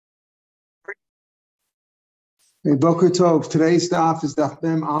Hey, Boker Tov. Today's daf is daf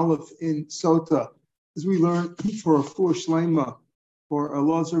Mem Aleph in Sota. As we learn for a full Shlema, for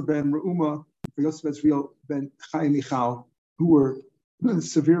Elazar ben Reuma, for Yosef Ezriel ben Chai Michal, who were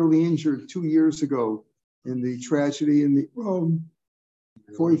severely injured 2 years ago in the tragedy in the Rome.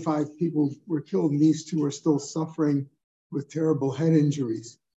 45 people were killed, and these two are still suffering with terrible head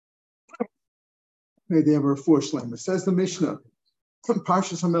injuries. May they have a full Shlema. Says the Mishnah,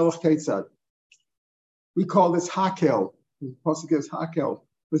 Parshas HaMelech Ketzad. We call this Hakel. The pasuk is Hakel. What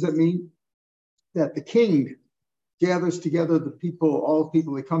does that mean? That the king gathers together the people, all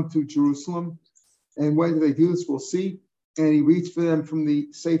people. They come to Jerusalem, and when they do this, we'll see. And he reads for them from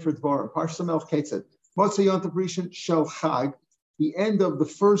the Sefer Dvarim. Parshas HaMelech Ketzad. Motzei Yontav Rishon Shel Chag, the end of the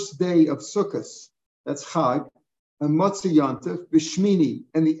first day of Sukkot. That's Chag. And Motzei Yontav B'Shmini,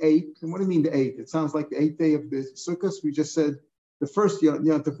 and the 8th. And what do you mean the 8th? It sounds like the 8th day of the Sukkot. We just said the first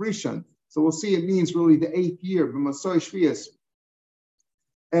Yontav Rishon. So we'll see it means really the 8th year,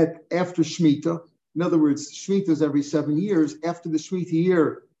 after Shemitah. In other words, Shemitah is every 7 years. After the Shemitah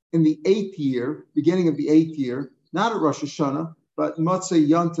year, in the 8th year, beginning of the 8th year, not at Rosh Hashanah, but Motzei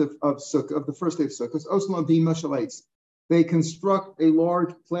Yontif of Sukkah, of the first day of Sukkot, they construct a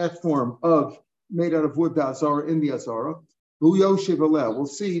large platform made out of wood, the Azara, in the Azara. We'll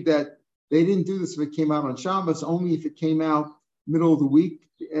see that they didn't do this if it came out on Shabbos, only if it came out middle of the week,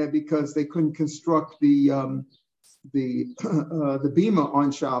 because they couldn't construct the bima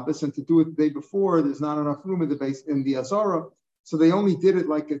on Shabbos, and to do it the day before, there's not enough room in the base in the Azara, so they only did it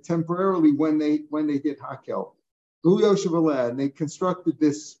like temporarily when they did Hakel. And they constructed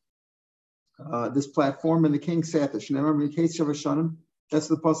this platform, and the king sat there. Remember, in case Shavashanim, that's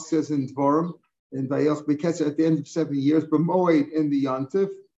the pasuk says in Dvarim, in Vayelch Beketzer at the end of 70 years, B'moed in the Yantif.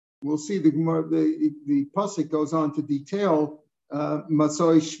 We'll see the pasuk goes on to detail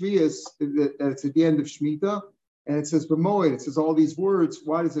Matzoi Shvius, it's at the end of Shemitah, and it says B'moed. It says all these words.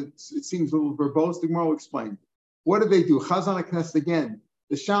 Why does it seems a little verbose? The Gemara will explain. What did they do? Chazan HaKnesset again.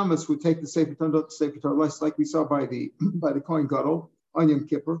 The Shamas would take the Sefer Torah, like we saw by the Kohen Gadol on Yom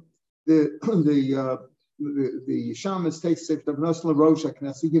Kippur. The Shamas takes the Sefer Torah, Rosh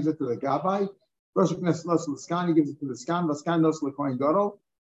HaKnesset, he gives it to the Gabbai. Rosh HaKnesset Nos L'Skan, he gives it to the Skan. L'Skan Nos L'Kohen Gadol.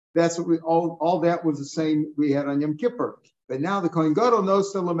 That's what all that was the same we had on Yom Kippur. But now the Kohen Gadol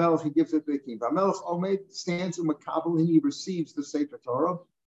knows to Lamelech, he gives it to the king. Lamelech Omed stands in Makabel and he receives the Sefer Torah.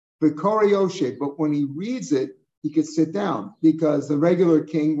 But when he reads it, he could sit down, because the regular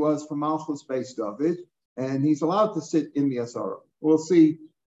king was from Malchus Beis David, and he's allowed to sit in the Azara. We'll see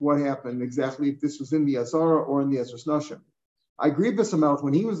what happened exactly, if this was in the Azara or in the Ezras Nashim. Agrippas HaMelech,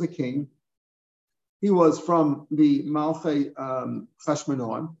 when he was the king, he was from the Malchei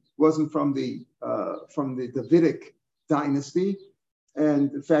Chashmonon, wasn't from the Davidic dynasty,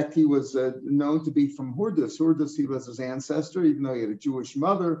 and in fact he was known to be from Hurdus. Hurdus, he was his ancestor, even though he had a Jewish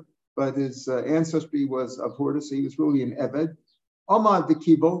mother, but his ancestry was of Hurdus, so he was really an Eved. Ahmad the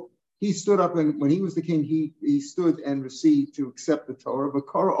Kibo, he stood up, and when he was the king, he stood and received to accept the Torah. But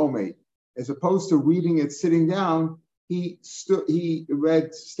Kara Omed, as opposed to reading it sitting down, he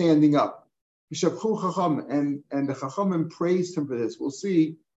read standing up. And the Chachamim praised him for this. We'll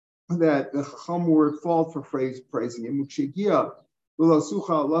see that the Chacham were at fault for praising him. When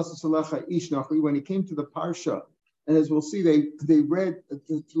he came to the Parsha, and as we'll see, they read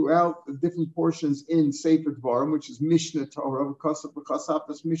throughout the different portions in Sefer Dvarim, which is Mishnah Torah, because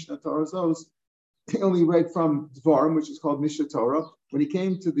this Mishnah Torah those. They only read from Dvarim, which is called Mishnah Torah. When he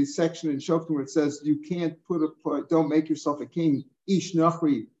came to the section in Shoftim where it says you can't don't make yourself a king, Ish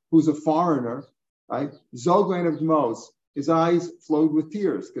Nachri, who's a foreigner, right? Zolgrain of Dmos. His eyes flowed with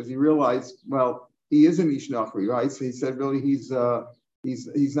tears because he realized, well, he is an Ish Nachri, right? So he said, really, he's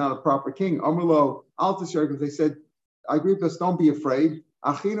not a proper king. Amrlo Altasher, because they said, Agrippas, don't be afraid.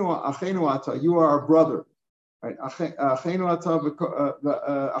 Achenu ata, you are our brother. Right? Achenu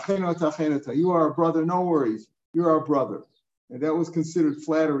ata, you are our brother. No worries, you're our brother. And that was considered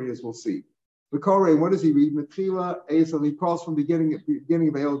flattery, as we'll see. The Koreh, what does he read? Metchila Eisel, he calls from beginning of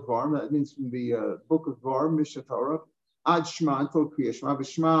Eil Dvarim. That means from the book of Dvarim, Mishnah Torah. Ad Shema, until Kriya Shema,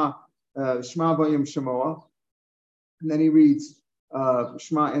 Shema Vayim Shemoah. And then he reads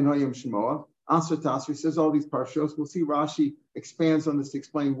Shema and Hayim Shemoah. Answer Tasri, he says all these parshas. We'll see Rashi expands on this to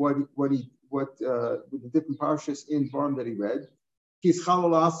explain what the different parshas in Dvarim that he read. He's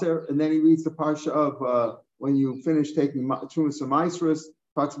Chalal Aser, and then he reads the parsha of when you finish taking Trumas Maisrus,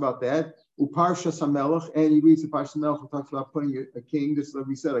 talks about that. Uparsha Samelech, and he reads the Parsha Samelech, talks about putting a king. This, like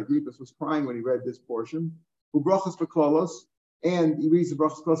we said, Agrippas was crying when he read this portion. Ubrachas Beklolos, and he reads the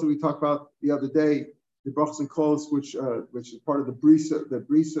Brachas Beklolos that we talked about the other day the brachas and kolos, which is part of the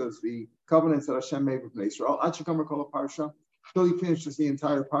brisas, the covenants that Hashem made with Israel. Ad shekamer kol parsha, till he finishes the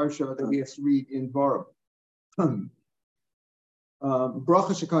entire parsha that he has to read in Dvarim.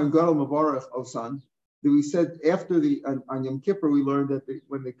 Bracha shekain gadol mavarach osan. We said after on Yom Kippur we learned that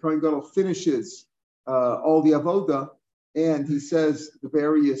when the Kohen Gadol finishes all the avoda and he says the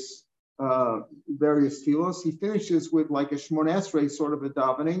various tefillos, he finishes with like a Shmona Esrei sort of a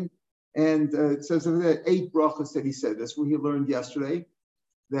davening, and it says over there 8 brachas that he said. That's what he learned yesterday.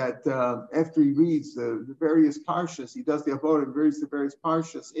 That after he reads the various parshas, he does the avoda and reads the various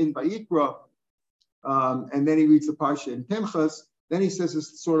parshas in Vayikra, and then he reads the parsha in Pinchas. Then he says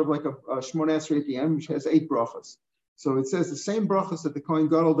it's sort of like a Shmona Esrei at the end, which has 8 brachas. So it says the same brachas that the Kohen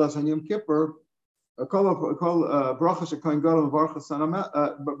Gadol does on Yom Kippur. Brachas Kohen Gadol brachas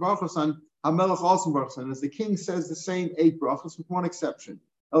on Hamelech also brachas. As the king says the same 8 brachas with one exception.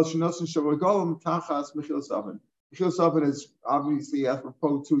 El Shenosin Shavagolim Tachas Mechilas Oven. Mechilas Oven is obviously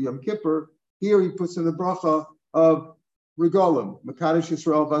apropos to Yom Kippur. Here he puts in the bracha of Regolim, Mekadosh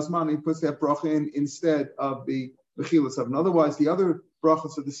Yisrael Vazman. He puts that bracha in instead of the Mechilas Oven. Otherwise, the other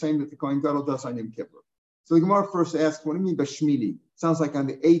brachas are the same that the Kohen Gadol does on Yom Kippur. So the Gemara first asks, what do you mean by Shmini? Sounds like on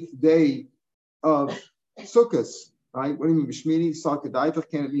the 8th day of Sukkot, right? What do you mean by Shmini? Sakadaitach,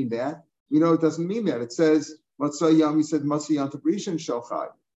 can it mean that? We know it doesn't mean that. It says, Matzah Yom, he said, Matzah Yom Tabrishan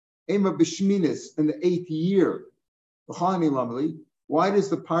Shalchai. Ema B'Shminis, in the 8th year. Why does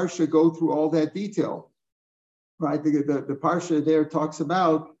the Parsha go through all that detail? Right? The Parsha there talks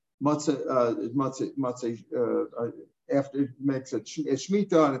about after it makes a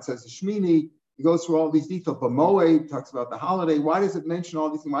Shemitah and it says a Shmini, it goes through all these details. But Moed talks about the holiday. Why does it mention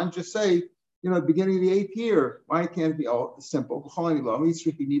all these things? Why don't you just say, at the beginning of the 8th year? Why can't it be all simple? We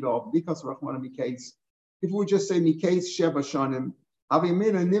need all because if we would just say Miketz Sheva Shanim,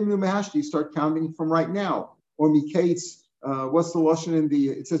 Avimina Nimnu Mehashti, you start counting from right now. Or Miketz, what's the lashon in the?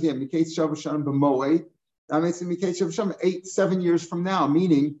 It says Miketz Sheva Shanim b'Moed. That makes it Miketz Sheva Shanim 7 years from now.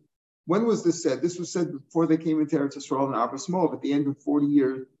 Meaning, when was this said? This was said before they came into Eretz Yisrael and Arbas Moab at the end of 40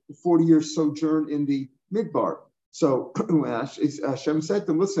 years sojourn in the Midbar. So Hashem said to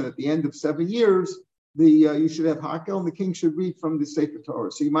them, listen, at the end of 7 years, you should have Hakel and the king should read from the Sefer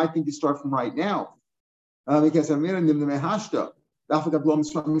Torah. So you might think you start from right now. Because there's no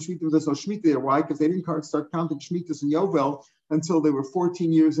Shemitah there. Why? Because they didn't start counting Shemitahs and Yovel until they were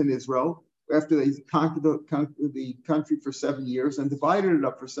 14 years in Israel, after they conquered the country for 7 years and divided it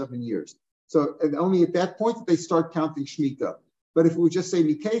up for 7 years. So and only at that point did they start counting Shemitah. But if we would just say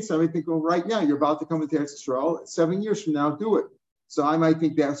Miketz, I might think, well, right now, you're about to come into Eretz Yisrael. 7 years from now, do it. So I might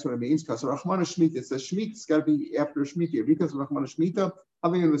think that's what it means. Because Rachmana Shemitah, it says Shemitah, it's got to be after Shemitah. Because Rachmana Shemitah,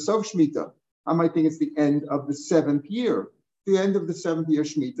 having in the Sof Shemitah, I might think it's the end of the 7th year. The end of the 7th year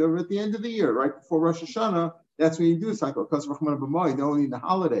Shemitah, or at the end of the year, right before Rosh Hashanah, that's when you do a cycle. Because Rachmana B'Moed, only in the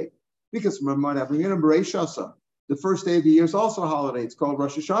holiday. Because the first day of the year is also a holiday. It's called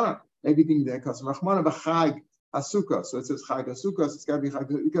Rosh Hashanah. Everything there, because Rachmana B'Chag Asuka, so it says Chag Asuka. It's got to be Chag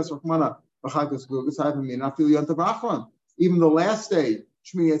because Rachmana B'Chag Asuka. Even the last day,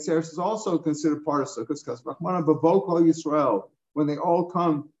 Shmini Atzeres is also considered part of Sukkot because Rachmana B'Vo Kol Yisrael, when they all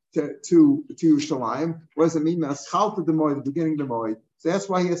come to Yerushalayim, what does it mean? Maschalta the Moed, the beginning of the Moed. So that's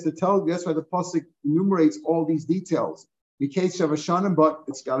why he has to tell. That's why the pasuk enumerates all these details. Miketz Shavashanim, but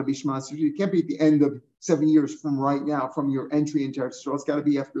it's got to be Shema. It can't be at the end of 7 years from right now, from your entry into Eretz Yisrael. It's got to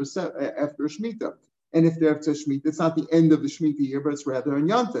be after a Shemitah. And if there's a Shemitah, it's not the end of the Shemitah year, but it's rather in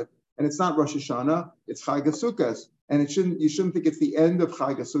Yantif. And it's not Rosh Hashanah, it's Chag HaSukkos. And you shouldn't think it's the end of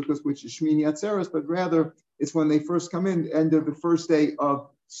Chag HaSukkos, which is Shmini Atzeres, but rather it's when they first come in, the end of the first day of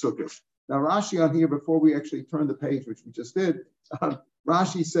Sukkot. Now Rashi on here, before we actually turn the page, which we just did,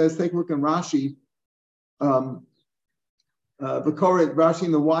 Rashi says, take a look in Rashi, Rashi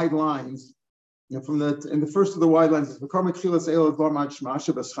in the wide lines, in the first of the wide lines, it's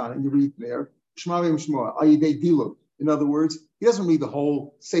and you read there, in other words, he doesn't read the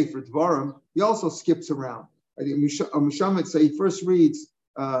whole Sefer Dvarim. He also skips around. I think Mishamet say he first reads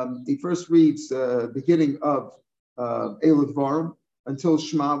beginning of Eila Dvarim until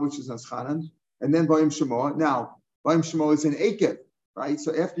Shema, which is Naschanan, and then Vayim Shema. Now Vayim Shema is in Ekev, right?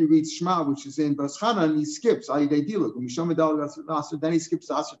 So after he reads Shema, which is in Baschanan, he skips Ayidei Diluk. Then he skips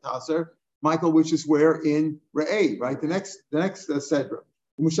Aser Taser, Michael, which is where in Re'eh, right? The next Sedra.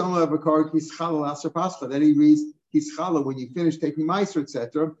 Then he reads Kischala when you finish taking Meiser,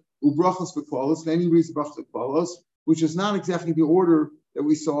 etc. Ubrachos v'kvolos. Then he reads Brachos v'kvolos, which is not exactly the order that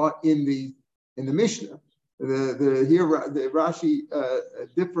we saw in the Mishnah. The Rashi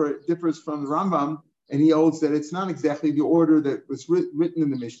differs from the Rambam and he holds that it's not exactly the order that was written in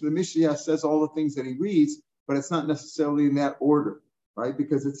the Mishnah. The Mishnah says all the things that he reads, but it's not necessarily in that order, right?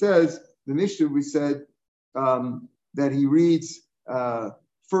 Because it says, the Mishnah, we said that he reads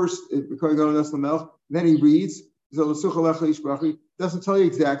first, then he reads, doesn't tell you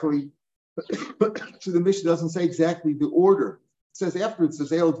exactly, so the Mishnah doesn't say exactly the order. It says afterwards, it says,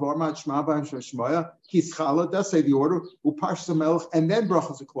 does say the order, and then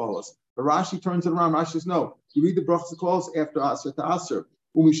brachas eklolos. But Rashi turns it around. Rashi says, no, you read the brachas eklolos after aser to aser.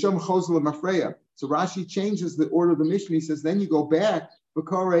 So Rashi changes the order of the Mishnah. He says, then you go back, then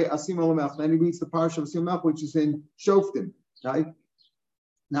he reads the parsha of Asim Melech, which is in Shoftim. Right?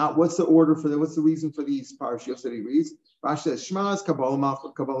 Now, what's the order for that? What's the reason for these parashas that he reads? Rashi says, Shema is Kabbalah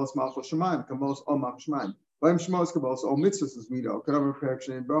Malchus Shemaim, Kabbalah Ol Malchus Shemaim. Vayim Shema is Kabbalah Ol Mitzvahs, as we know. Kadavar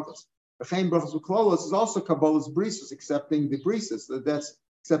Perkshin and Brachas. V'chein Brachas V'Klolos is also Kabbalah's brises, accepting the brises. That's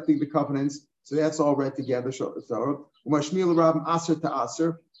accepting the covenants. So that's all read together. Umashmiel Rabim Aser to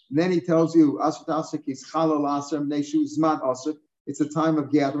Aser. And then he tells you, Aser to Aser Kis Chalal Aser Neshu Zman Aser. It's a time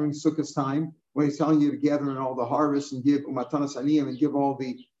of gathering, Sukkah's time, when he's telling you to gather in all the harvest and give Umatanas Aniyim and give all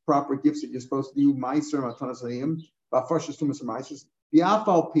the proper gifts that you're supposed to do, Meiser, Umatanas Aniyim, Bafashas Tumas Meisers. The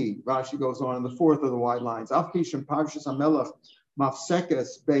Afal Pi, Rashi goes on in the fourth of the wide lines. Afal Shem Parshas Hamelach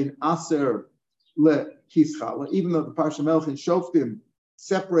Mafsekes Bein Aser Le Kischala. Even though the Parsha Melech in Shoftim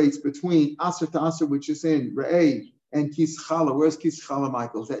separates between Aser to Aser, which is in Re'eh, and Kischala. Where's Kischala,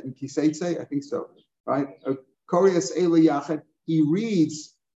 Michael? Is that in Kiseitze? I think so. Right? Koreas Eila Yachad. He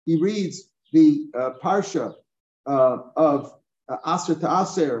reads the parsha of Aser to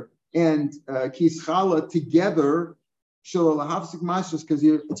Aser and Kischala together, because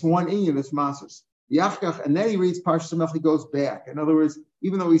it's one inyan, it's Masas. And then he reads Parsha Melech, he goes back. In other words,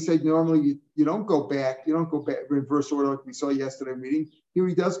 even though we said normally you don't go back in reverse order like we saw yesterday reading, here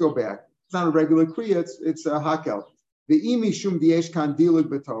he does go back. It's not a regular kriya, it's a hakel. The imi shum dieshkan dilig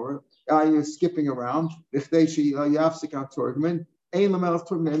b'torah, you're skipping around. Even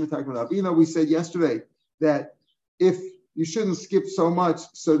though we said yesterday that if you shouldn't skip so much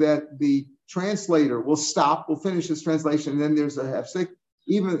so that the translator will finish his translation, and then there's a hefsek.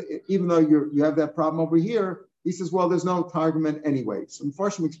 Even though you have that problem over here, he says, well, there's no targument anyway. So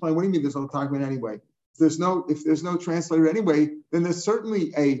unfortunately, explain, what do you mean there's no targument anyway? If there's no translator anyway, then there's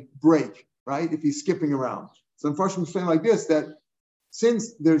certainly a break, right? If he's skipping around. So unfortunately, explain like this, that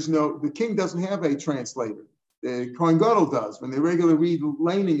since the king doesn't have a translator, the Kohen Gadol does. When they regularly read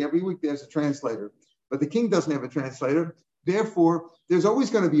laning every week, there's a translator. But the king doesn't have a translator. Therefore, there's always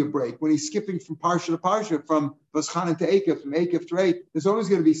going to be a break. When he's skipping from Parsha to Parsha, from Vaschanan to Akif, from Akif to Rei, there's always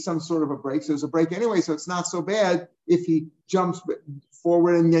going to be some sort of a break. So there's a break anyway, so it's not so bad if he jumps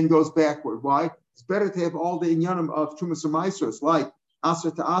forward and then goes backward. Why? It's better to have all the inyanim of Trumas Maisros, like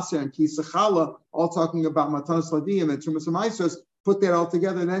Aser to Aser and Kisachala, all talking about Matanas Ladiyim and Trumas Maisros, put that all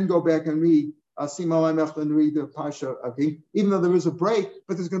together and then go back and read and read the Parsha of King, even though there is a break,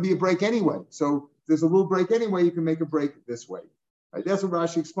 but there's going to be a break anyway. So there's a little break anyway, you can make a break this way. Right? That's what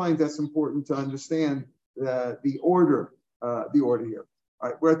Rashi explains. That's important to understand the order here. All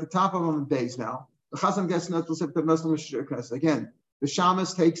right, we're at the top of the days now. The Chazan gets again. The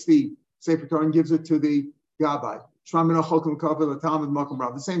Shamas takes the Sefer Torah and gives it to the Gabbai.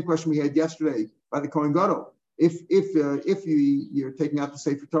 The same question we had yesterday by the Kohen Gadol. If you're taking out the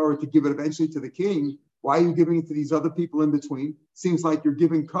Sefer Torah to give it eventually to the king, why are you giving it to these other people in between? Seems like you're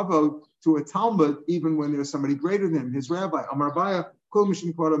giving kavod to a Talmud even when there's somebody greater than him, his rabbi. Amar Abaya, Kol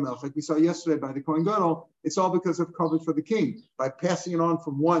Mishin Kvara Melech, like we saw yesterday by the Kohen Gadol, it's all because of kavod for the king, by passing it on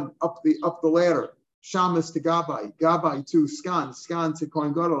from one up the ladder. Shamas to Gabbai, Gabbai to Skan to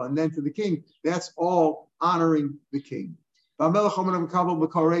Kohen Gadol, and then to the king. That's all honoring the king. The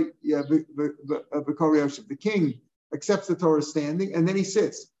king accepts the Torah standing, and then he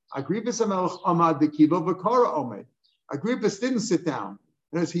sits. Agrippus didn't sit down.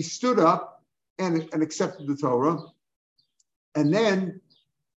 And as he stood up and accepted the Torah, and then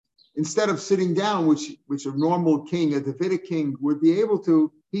instead of sitting down, which a normal king, a Davidic king, would be able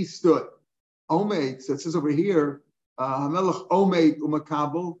to, he stood. Omed, so it says over here, Hamelech Omed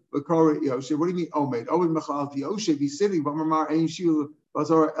umakabel v'kora Yoshev. What do you mean Omed? Omed mechal Yoshev. He's sitting. V'mamar ein shil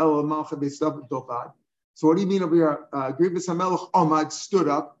bazar el malcha b'stav dofad. So what do you mean over here? Grievous Hamelech Omad stood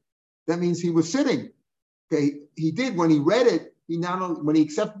up. That means he was sitting. Okay, he did when he read it. When he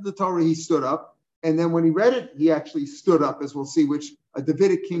accepted the Torah, he stood up, and then when he read it, he actually stood up, as we'll see, which a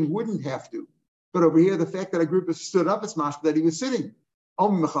Davidic king wouldn't have to. But over here, the fact that Agrippa stood up is mashma that he was sitting. The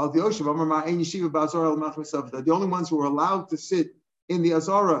only ones who are allowed to sit in the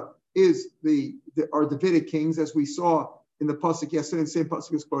Azara are Davidic kings, as we saw in the pasuk yesterday, in the same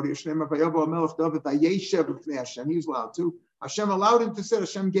pasuk is quoted. He was allowed to. Hashem allowed him to sit.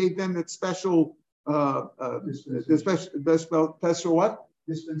 Hashem gave them that special, special what?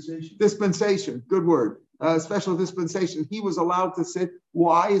 Dispensation. Dispensation. Good word. Special dispensation. He was allowed to sit.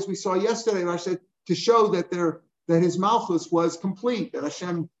 Why? As we saw yesterday, I said, to show that his malchus was complete. That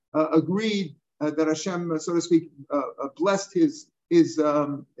Hashem agreed. That Hashem, so to speak, blessed his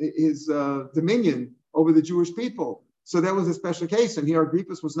dominion over the Jewish people. So that was a special case. And here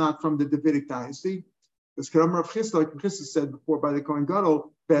Agrippus was not from the Davidic dynasty. As Karam Rav Chisda, like Chisda said before by the Kohen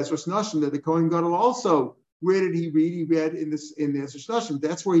Gadol, Bezras Nashim, that the Kohen Gadol also, where did he read? He read in the Bezras Nashim.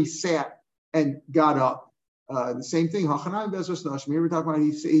 That's where he sat and got up. The same thing, Hachanai Bezras Nashim. Here we're talking about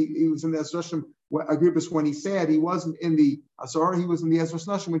he was in the Bezras Nashim. Agrippus, when he sat, he wasn't in the Azar, he was in the Bezras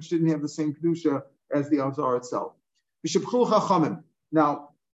Nashim, which didn't have the same kedusha as the Azar itself. Now,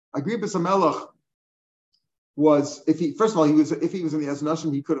 Agrippus HaMelech was, if he was in the Bezras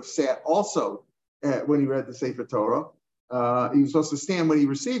Nashim, he could have sat also when he read the Sefer Torah. He was supposed to stand when he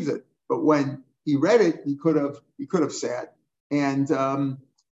receives it, but when he read it, he could have sat, and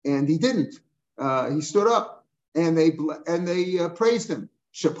he didn't. He stood up, and they praised him.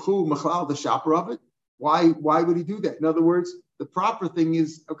 Shapchu Machlal, the shaper of it. Why would he do that? In other words, the proper thing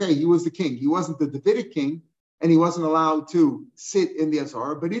is, okay, he was the king. He wasn't the Davidic king, and he wasn't allowed to sit in the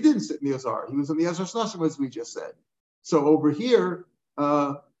Azar, but he didn't sit in the Azar. He was in the Bezras Nashim, as we just said. So over here,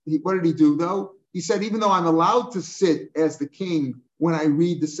 what did he do, though? He said, even though I'm allowed to sit as the king when I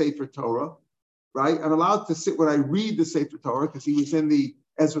read the Sefer Torah, right? I'm allowed to sit when I read the Sefer Torah because he was in the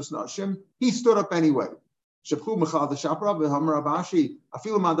Bezras Nashim. He stood up anyway. Even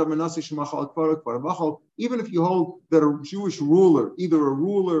if you hold that a Jewish ruler, either a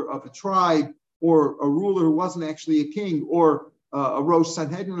ruler of a tribe or a ruler who wasn't actually a king, or a Rosh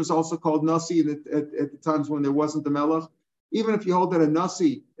Sanhedrin was also called Nasi at the times when there wasn't the Melech, even if you hold that a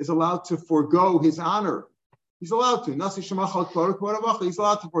Nasi is allowed to forego his honor, he's allowed to. Nasi Shemachal Kvodo, he's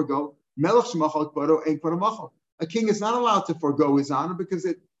allowed to forego. Melech Shemachal Kvodo ain't Kvodo. A king is not allowed to forego his honor because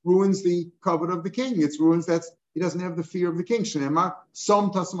it ruins the covet of the king. It ruins that he doesn't have the fear of the king. Shneimar,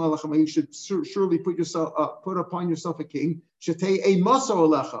 Som Tasam Alechem, you should surely put upon yourself a king. Shetei a Maso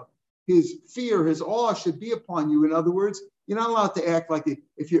Alecha. His fear, his awe should be upon you. In other words, you're not allowed to act like it.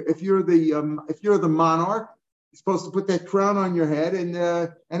 If you're the monarch, you're supposed to put that crown on your head and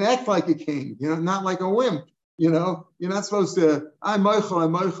act like a king. Not like a wimp. You're not supposed to. I'm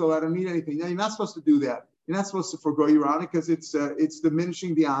Michael. I don't need anything. No, you're not supposed to do that. You're not supposed to forego your honor because it's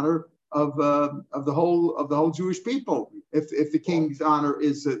diminishing the honor of the whole Jewish people if the king's honor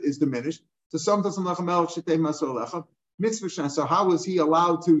is diminished. So how was he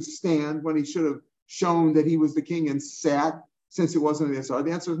allowed to stand when he should have shown that he was the king and sat since it wasn't the Azar?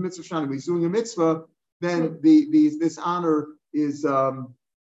 The answer is mitzvah shana. If he's doing a mitzvah, then this honor is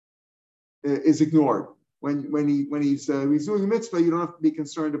ignored. When he's doing a mitzvah, you don't have to be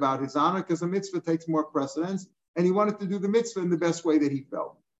concerned about his honor because the mitzvah takes more precedence, and he wanted to do the mitzvah in the best way that he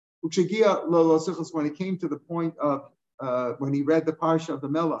felt. When it came to the point of when he read the parsha of the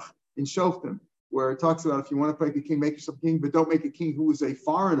Melech in Shoftim, where it talks about if you want to make a king, make yourself a king, but don't make a king who is a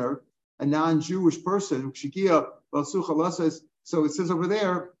foreigner, a non-Jewish person. So it says over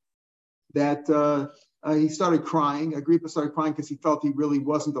there that he started crying. Agrippa started crying because he felt he really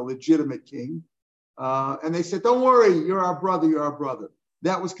wasn't a legitimate king. And they said, don't worry, you're our brother.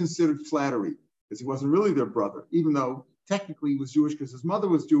 That was considered flattery because he wasn't really their brother, even though technically he was Jewish because his mother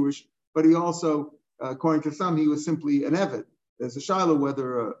was Jewish, but he also, according to some, he was simply an Eved. There's a shiloh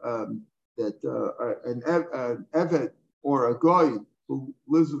whether an Eved or a Goy who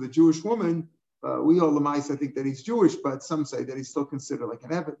lives with a Jewish woman, we all Lamais, I think that he's Jewish, but some say that he's still considered like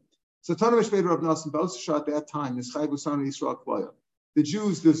an Eved. So Tanamish Beder of Nasan Bosha at that time, the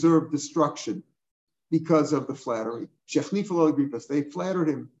Jews deserved destruction because of the flattery. They flattered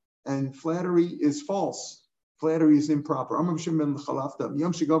him, and flattery is false. Flattery is improper. From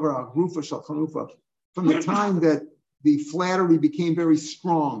the time that the flattery became very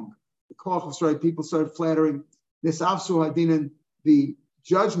strong, the Kochos, right? People started flattering. The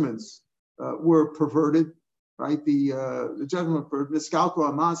judgments were perverted, right? The judgment perverted.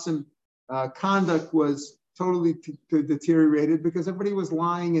 Conduct was totally deteriorated because everybody was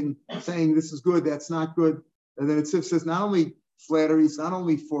lying and saying this is good, that's not good. And then it says not only flattery, it's not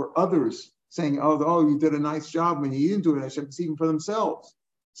only for others saying, oh, you did a nice job when you didn't do it. It's even for themselves.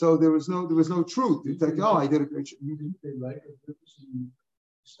 So there was no truth. It's like, I did a great job.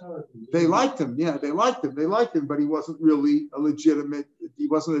 They liked him, yeah, they liked him, but he wasn't really he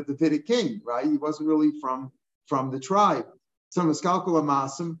wasn't a Davidic king, right? He wasn't really from the tribe. So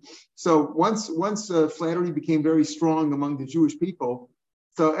once flattery became very strong among the Jewish people,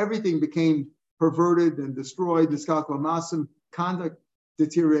 so everything became perverted and destroyed. Conduct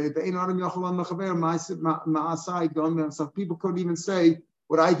deteriorated. So people couldn't even say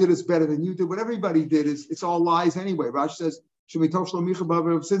what I did is better than you did. What everybody did is all lies anyway. Rashi says,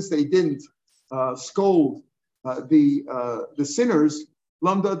 since they didn't scold the sinners,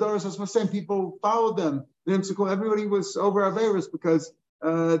 people followed them. Everybody was over Averis because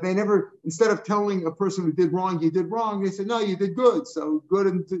they never, instead of telling a person who did wrong, you did wrong, they said, no, you did good. So good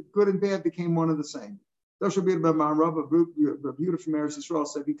and bad became one and the same. A beautiful Eretz Yisrael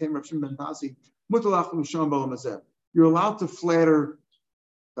said, you're allowed to flatter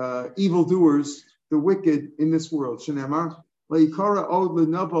evildoers, the wicked in this world. They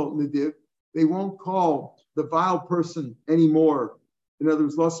won't call the vile person anymore. In other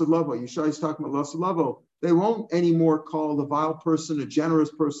words, Lasalavo. Yeshua is talking about Lasalavo. They won't anymore call the vile person a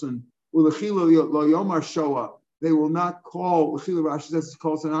generous person. They will not call, Rashi says,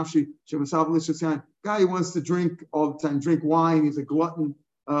 calls an afshi, guy who wants to drink all the time, drink wine, he's a glutton.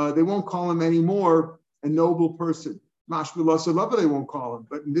 They won't call him anymore a noble person. Mashma they won't call him,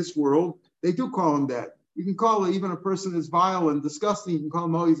 but in this world, they do call him that. You can call even a person that's vile and disgusting, you can call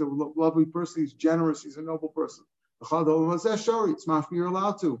him, oh, he's a lovely person, he's generous, he's a noble person. It's mashma, you're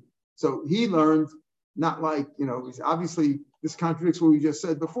allowed to. So he learned, not like, obviously this contradicts what we just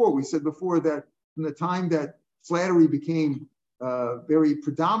said before. We said before that from the time that flattery became very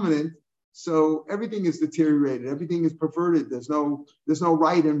predominant, so everything is deteriorated, everything is perverted. There's no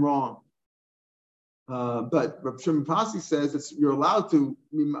right and wrong. But Rav Shimon Pasi says you're allowed to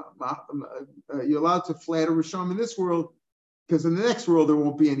flatter Rishon in this world, because in the next world there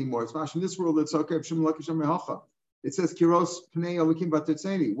won't be any more. It's in this world it's okay. It says Kiros Pnei Elokim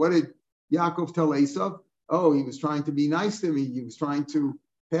Batetzeni. What did Yaakov tell Esav? Oh, he was trying to be nice to me. He was trying to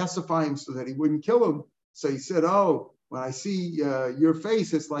pacify him so that he wouldn't kill him. So he said, oh, when I see your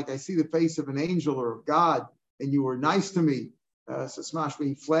face, it's like I see the face of an angel or of God, and you were nice to me. So Smashma,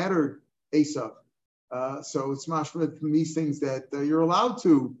 he flattered Esav. So it's mashma from these things that you're allowed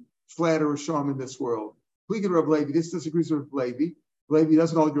to flatter a sham in this world. Rav Levi, this disagrees with Levi. Levi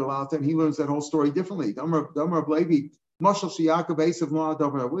doesn't hold you're allowed to, and he learns that whole story differently. Rav Levi, Mashal Yaakov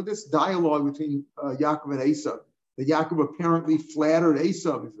Esav with this dialogue between Yaakov and Esav, that Yaakov apparently flattered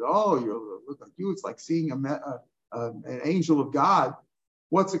Esav. He said, "Oh, you look like you. It's like seeing an angel of God."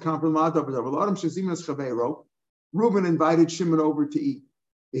 What's the compliment? Reuben invited Shimon over to eat.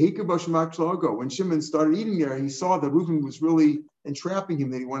 When Shimon started eating there, he saw that Reuben was really entrapping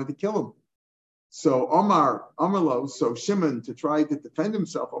him, that he wanted to kill him. So Amarlo, so Shimon, to try to defend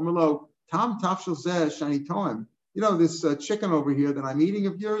himself, Amarlo, Tam Tafshel Zeh Shani Toim. This chicken over here that I'm eating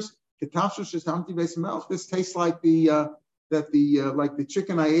of yours, this tastes like the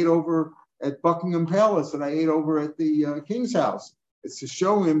chicken I ate over at Buckingham Palace, that I ate over at the king's house. It's to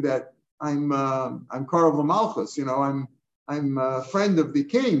show him that I'm Karav Lamalchus, I'm a friend of the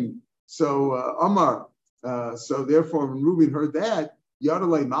king. So Amar. So therefore, when Reuben heard that,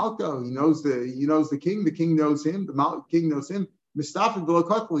 Yadalei Malko, he knows the king. The king knows him. The king knows him. Mistafin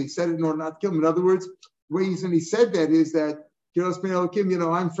V'Lokotl. He said it in order not to kill him. In other words, the reason he said that is that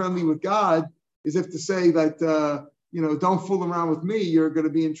I'm friendly with God, is if to say that don't fool around with me. You're going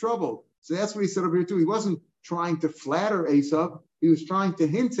to be in trouble. So that's what he said over here too. He wasn't trying to flatter Esav. He was trying to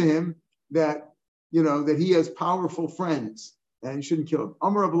hint to him that that he has powerful friends and he shouldn't kill him.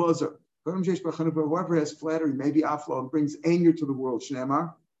 Amar Abelazar, whoever has flattery, maybe aflo, and brings anger to the world.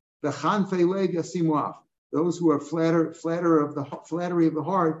 Shneimar, those who are flattery of the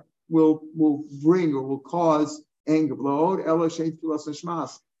heart will bring or will cause anger.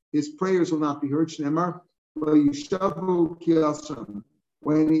 His prayers will not be heard. Shneimar, when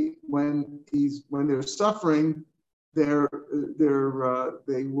they're suffering,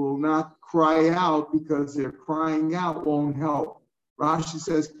 they will not cry out, because their crying out won't help. Rashi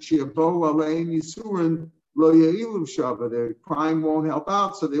says, their crying won't help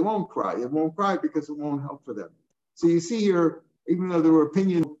out, so they won't cry. It won't cry because it won't help for them. So you see here, even though there were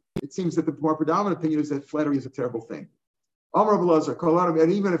opinions, it seems that the more predominant opinion is that flattery is a terrible thing.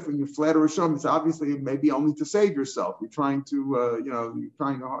 And even if when you flatter a sham, it's obviously maybe only to save yourself. You're trying to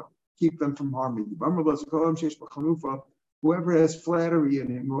keep them from harming you. Whoever has flattery in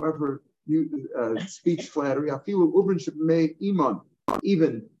him, whoever speaks flattery,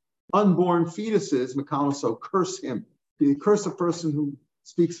 even unborn fetuses, so curse him. You curse a person who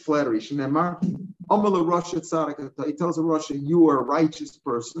speaks flattery. He tells a Russia, you are a righteous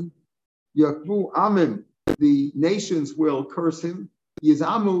person. The nations will curse him.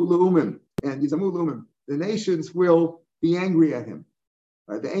 The nations will be angry at him.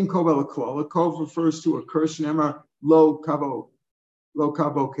 Right? The Ein Kov El Klal. Kov refers to a curse. Shnemar Lo Kavo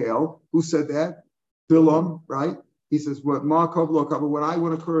Kel. Who said that? Bilam, right? He says, what Ma Kov Lo Kavo, when I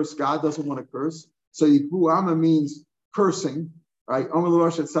want to curse, God doesn't want to curse. So Yikbu Amma means cursing, right?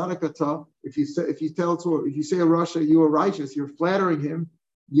 If you say a Rasha, you are righteous, you're flattering him.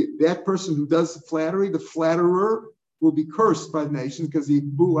 That person who does the flattery, the flatterer, will be cursed by the nation because the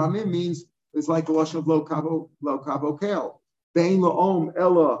bu amim means it's like the lashon of lo kavo kel. Bein laom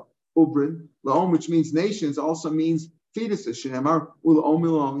ella ubrin laom, which means nations, also means fetuses. Shenemar ulaom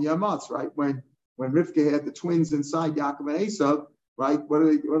ilaom yamatz. Right when Rivka had the twins inside Yaakov and Esav, right?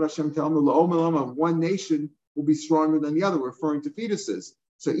 What Hashem tell them? Laom ilaom, one nation will be stronger than the other, referring to fetuses.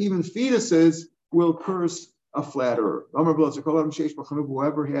 So even fetuses will curse a flatterer.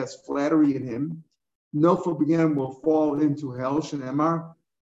 Whoever has flattery in him, Nofa began will fall into hell. Shenemar,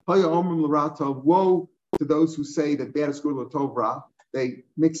 woe to those who say that bad is good or tov ra. They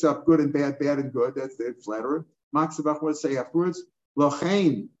mix up good and bad, bad and good. That's the flatterer. Maksabach will say afterwards,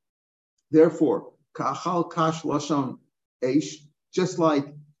 Lachain. Therefore, ka'achal kash lashon eish, just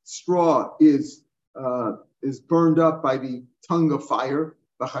like straw is burned up by the tongue of fire.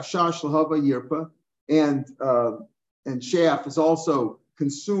 V'chashash lahava yirpa, and chaff is also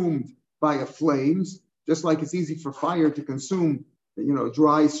consumed by a flames, just like it's easy for fire to consume,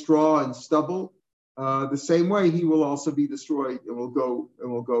 dry straw and stubble. The same way, he will also be destroyed and will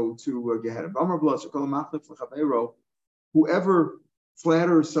go to Gehenna. Whoever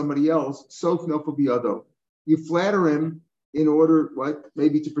flatters somebody else, sof nofel biyado. You flatter him in order,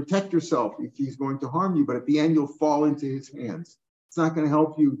 maybe to protect yourself if he's going to harm you, but at the end you'll fall into his hands. It's not going to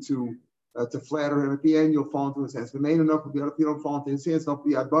help you to flatter him. At the end, you'll fall into his hands. If you don't fall into his hands,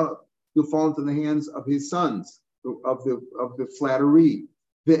 you'll fall into the hands of his sons, of the flattery.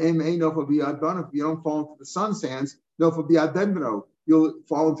 If you don't fall into the son's hands, you'll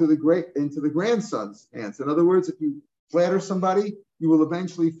fall into the grandson's hands. In other words, if you flatter somebody, you will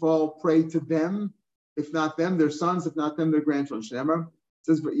eventually fall prey to them. If not them, their sons. If not them, their grandchildren. It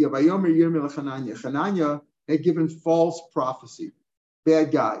says, Hananya had given false prophecy.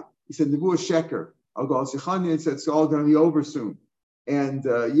 Bad guy. He said, Nebuah Sheker. I'll go Sichanya and said, it's all going to be over soon. And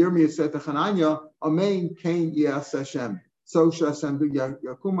Yirmiyah said to Hananya, Amen, Kain Yas Hashem. So shall Hashem do.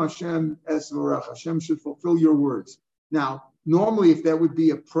 Yakum Hashem es vorach. Hashem should fulfill your words. Now, normally, if that would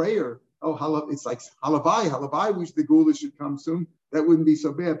be a prayer, it's like Halavai, which the Gula should come soon, that wouldn't be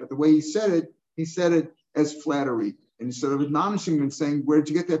so bad. But the way he said it as flattery. And instead of admonishing him and saying, where did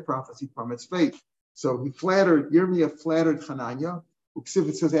you get that prophecy from? It's faith. So Yirmiyah flattered Hananya.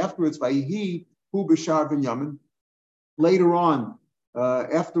 It says afterwards, Vayihi hu b'shar Binyamin. Later on,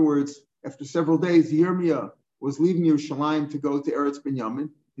 afterwards, after several days, Yirmiyah was leaving Yerushalayim to go to Eretz Binyamin,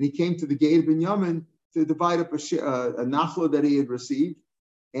 and he came to the gate of Binyamin to divide up a nachla that he had received.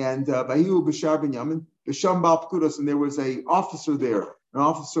 And Vayihi hu b'shar Binyamin, b'sham bal pkudos, and there was an officer there, an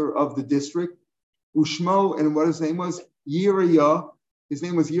officer of the district, Ushmo, and what his name was, Yiriyah. His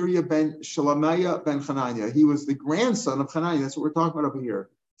name was Yiriyah ben Shalamiah ben Hananya. He was the grandson of Hananya. That's what we're talking about over here.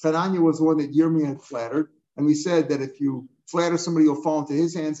 Hananya was the one that Yirmiyah had flattered. And we said that if you flatter somebody, you'll fall into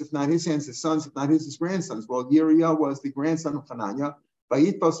his hands. If not his hands, his sons. If not his grandsons. Well, Yiriyah was the grandson of Hananya.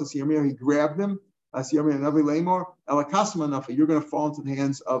 Vayitbos as Yirmiyah, he grabbed him. As Yirmiyah Navi Lamor, Elakasma Nafi, you're going to fall into the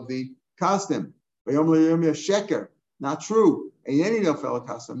hands of the Kasdim. Vayom Yirmiyah Sheker, not true. And any of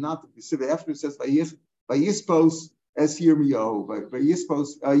Elakasdim, not the specific. After it says Vayispos as Yirmiyahu,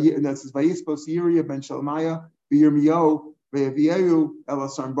 and that says Vayispos Yiriyah ben Shalmaya, Yirmiyahu, Vayaviyahu,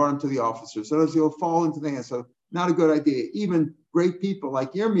 Elasar, brought him to the officer. So as you'll fall into the hands. So not a good idea. Even great people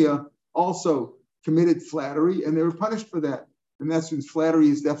like Yirmiyah also committed flattery, and they were punished for that. And that's when flattery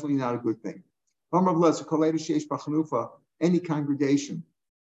is definitely not a good thing. Any congregation,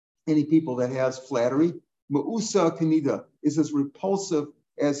 any people that has flattery, Ma'usa Kanida is as repulsive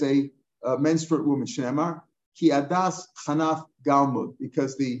as a menstruate woman. Shnemar, Ki Adas Chanaf Galmud,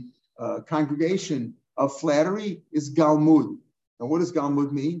 because the congregation of flattery is Galmud. Now, what does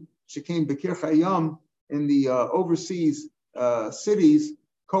Galmud mean? Shekem Bekir Chayam, in the overseas cities,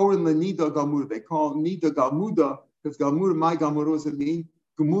 Korin Lenida Galmuda. They call Nida Galmuda, because Galmuda, my Galmuda, what does it mean?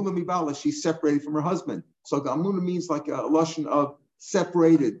 Gumula Mibala, she's separated from her husband. So Galmuda means like a lashon of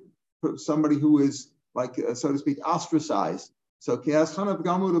separated, somebody who is like, so to speak, ostracized. So Kias Chanav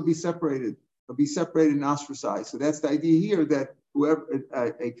Galmuda will be separated. Will be separated and ostracized. So that's the idea here, that whoever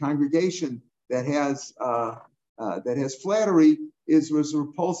a congregation that has flattery is as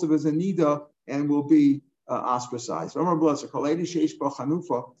repulsive as a nida and will be ostracized.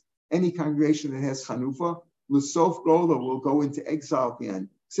 Any congregation that has chanufa, Lusof Gola will go into exile at the end.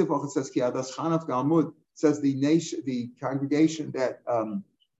 It says says the nation, the congregation that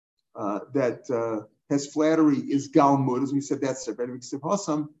has flattery is galmud, as we said, that's separate.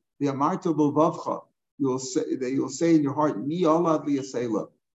 The amarta b'lvavcha, you'll say in your heart, Mi olad li yasela,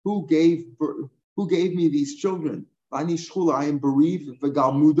 who gave me these children? Ani shchula, I am bereaved,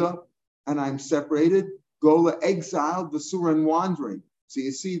 v'galmuda, and I'm separated. Gola, exiled, v'sura, and wandering. So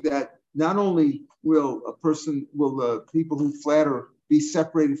you see that not only will the people who flatter be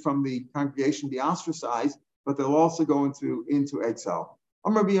separated from the congregation, be ostracized, but they'll also go into exile.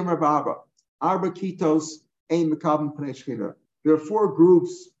 Amar b'yamar b'abba, arba kitos ein mekabim pnei shechina. There are 4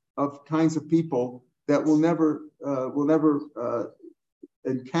 groups of kinds of people that will never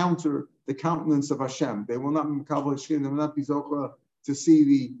encounter the countenance of Hashem. They will not be mekabel shechina. They will not be zocha to see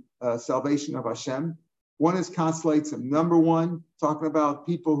the salvation of Hashem. One is constellates. Number 1, talking about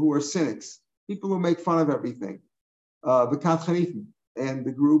people who are cynics, people who make fun of everything. And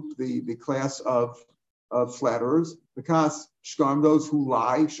the group, the class of flatterers. Because shkam, those who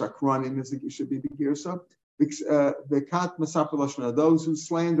lie, shakranim should be the girsa. The kat masapel lashon, those who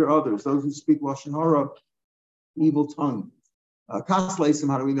slander others, those who speak lashon hara, evil tongue. Kas leisim,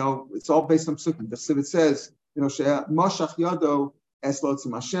 how do we know? It's all based on psukim. The Siv, it says, mashach yado es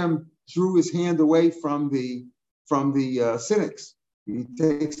lotzim, Hashem drew his hand away from the cynics. He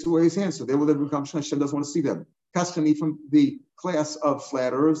takes away his hand, so they will never become Hashem doesn't want to see them. Kaschani, from the class of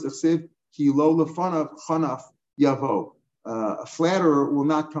flatterers, the Siv, ki lo lefanav chanaf yavo. A flatterer will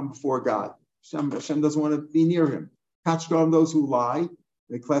not come before God. Hashem doesn't want to be near him. Kachgarim, those who lie.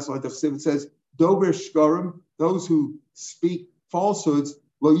 The class like the Siv, it says, dober shkarim, those who speak falsehoods,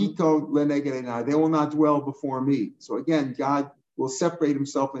 lo yiko leneged, they will not dwell before me. So again, God will separate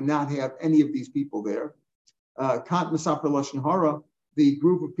himself and not have any of these people there. Kant Masaper Lashon Hara, the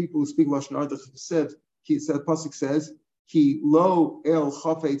group of people who speak Lashon Hara, the Pasuk says, Ki lo el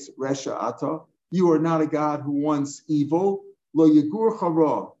chafetz resha ata, you are not a God who wants evil. Lo yagur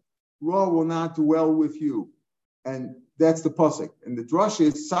chara, ra will not dwell with you. And that's the Pasuk. And the drush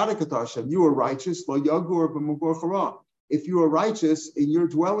is, Sadik Hashem, you are righteous, lo yagur b'mugur chara. If you are righteous in your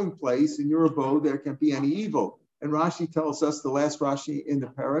dwelling place, in your abode, there can't be any evil. And Rashi tells us, the last Rashi in the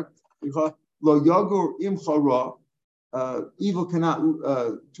parak, lo yagur im chara, evil cannot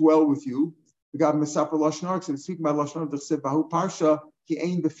dwell with you. We got Mesaper Lashon Hara, and speaking about Lashon Hara, the Bahu Parsha, ki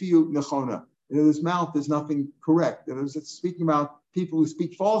ein befiu nechona. In his mouth, there's nothing correct. And it's speaking about people who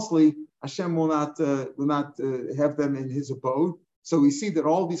speak falsely, Hashem will not have them in his abode. So we see that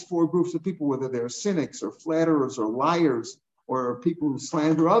all these 4 groups of people, whether they're cynics or flatterers or liars or people who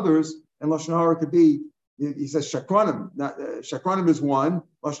slander others, and Lashon Hara could be, he says shakranim. Shakranim is one,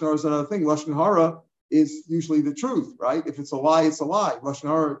 Lashon Hara is another thing. Lashon Hara is usually the truth, right? If it's a lie, it's a lie. Lashon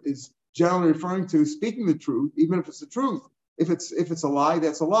Hara is generally referring to speaking the truth, even if it's the truth. If it's a lie,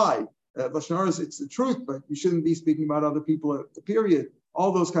 that's a lie. Lashon Hara, it's the truth, but you shouldn't be speaking about other people, period.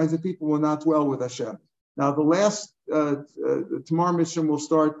 All those kinds of people will not dwell with Hashem. Now, the last, tomorrow mission will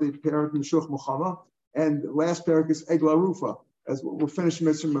start the parak Meshuach Muhammad, and the last parak is Egla Rufa. As we'll finish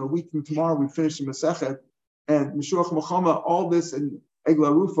mission a week from tomorrow, we finish the Masechet, and Meshuach Muhammad, all this and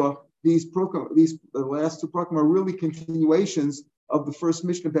Egla Rufa, the last 2 prakim are really continuations of the first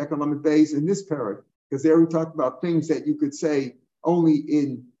Mishnah back on Lamed Beis in this parak, because there we talked about things that you could say only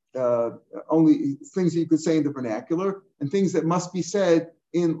things that you could say in the vernacular, and things that must be said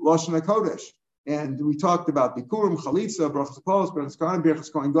in Lashon HaKodesh. And we talked about Bikurim, Chalitza, Brachas Kos, Berachas Kohen,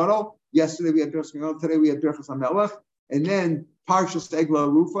 Berachas Kohen Gadol. Yesterday we had Berachas Kohen Gadol. Today we had Berachas HaMelech, and then Parshas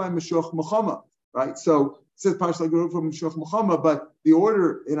Egla Rufa and Meshuach Muhammad. Right. So it says Parshas Egla Rufa and Meshuach Muhammad, but the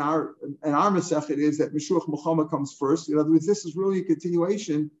order in our Masechet is that Meshuach Muhammad comes first. In other words, this is really a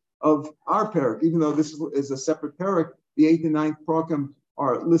continuation of our parak, even though this is a separate parak. The 8th and 9th prakim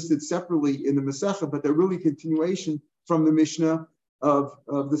are listed separately in the Masechet, but they're really continuation from the Mishnah of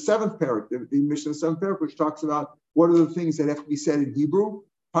the 7th parak, the Mishnah of the 7th parak, which talks about what are the things that have to be said in Hebrew,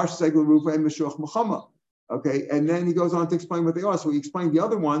 Parshas Egla Rufa and Meshuach Muhammad. Okay, and then he goes on to explain what they are. So he explained the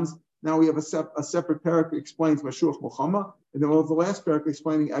other ones. Now we have a separate parak that explains Meshuach Muhammad, and then we'll have the last parak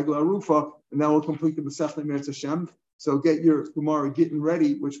explaining Egla Rufa, and that will complete the Masechet Meretz Hashem. So get your Gemara getting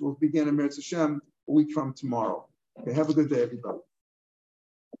ready, which will begin in Meretz Hashem a week from tomorrow. Okay, have a good day, everybody.